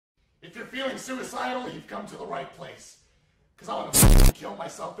If you're feeling suicidal, you've come to the right place. Because I want to kill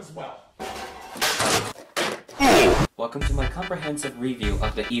myself as well. Welcome to my comprehensive review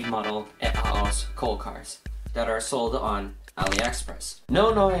of the Evemodel et al.'s coal cars that are sold on Aliexpress.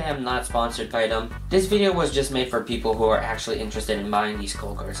 No, I am not sponsored by them. This video was just made for people who are actually interested in buying these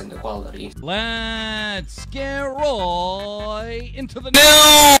coal cars and the quality. Let's get right into the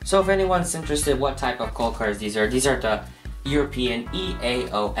news! So if anyone's interested what type of coal cars these are the European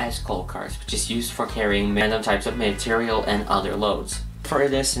EAOS coal cars, which is used for carrying random types of material and other loads. For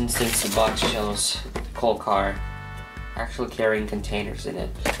this instance, the box shows the coal car actually carrying containers in it.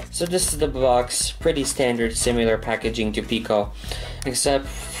 So this is the box, pretty standard, similar packaging to Pico, except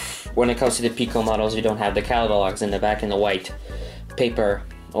when it comes to the Pico models, you don't have the catalogs in the back in the white paper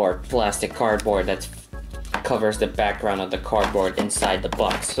or plastic cardboard that covers the background of the cardboard inside the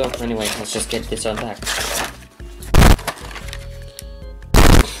box. So anyway, let's just get this unpacked.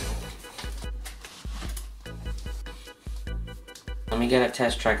 Let me get a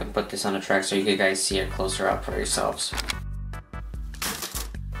test track and put this on a track so you guys see it closer up for yourselves.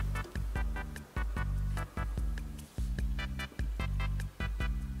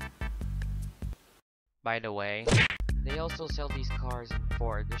 By the way, they also sell these cars in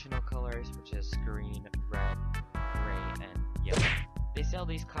 4 additional colors, which is green, red, gray, and yellow. They sell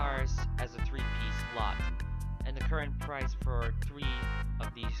these cars as a 3-piece lot, and the current price for 3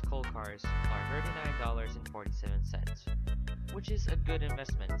 of these coal cars are $39.47, which is a good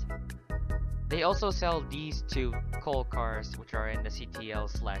investment. They also sell these 2 coal cars, which are in the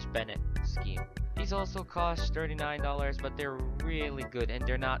CTL/Benet scheme. These also cost $39, but they're really good and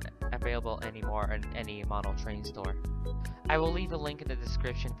they're not available anymore in any model train store. I will leave a link in the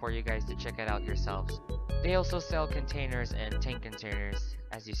description for you guys to check it out yourselves. They also sell containers and tank containers,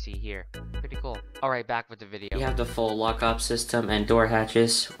 as you see here. Pretty cool. Alright, back with the video. You have the full lock-up system and door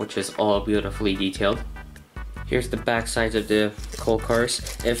hatches, which is all beautifully detailed. Here's the back sides of the coal cars.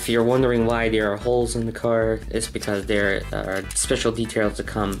 If you're wondering why there are holes in the car, it's because there are special details that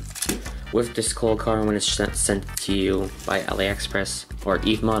come with this coal car when it's sent to you by Aliexpress, or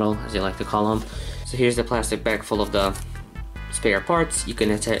Evemodel as you like to call them. So here's the plastic bag full of the spare parts. You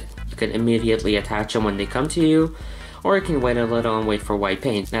can immediately attach them when they come to you, or you can wait a little and wait for white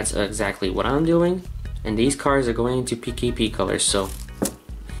paint. That's exactly what I'm doing. And these cars are going into PKP colors, so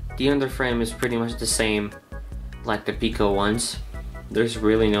the underframe is pretty much the same like the Pico ones. There's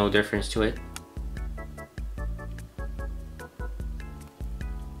really no difference to it.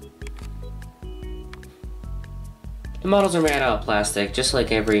 The models are made out of plastic, just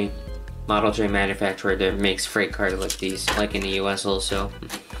like every Model J manufacturer that makes freight cars like these, like in the US also.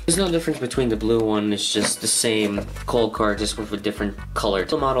 There's no difference between the blue one, it's just the same coal car, just with a different color.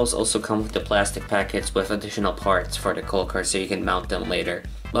 The models also come with the plastic packets with additional parts for the coal car so you can mount them later.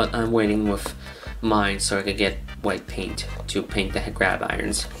 But I'm waiting with mine so I can get white paint to paint the grab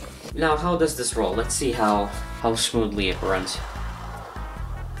irons. Now, how does this roll? Let's see how smoothly it runs.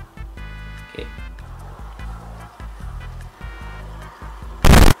 Okay.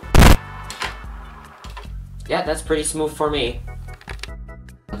 Yeah, that's pretty smooth for me.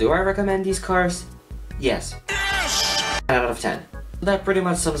 Do I recommend these cars? Yes. 10 out of 10. That pretty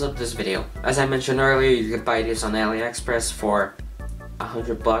much sums up this video. As I mentioned earlier, you can buy this on AliExpress for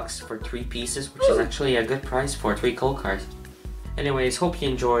 $100 for 3 pieces, which is actually a good price for 3 coal cars. Anyways, hope you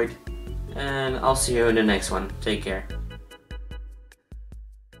enjoyed, and I'll see you in the next one. Take care.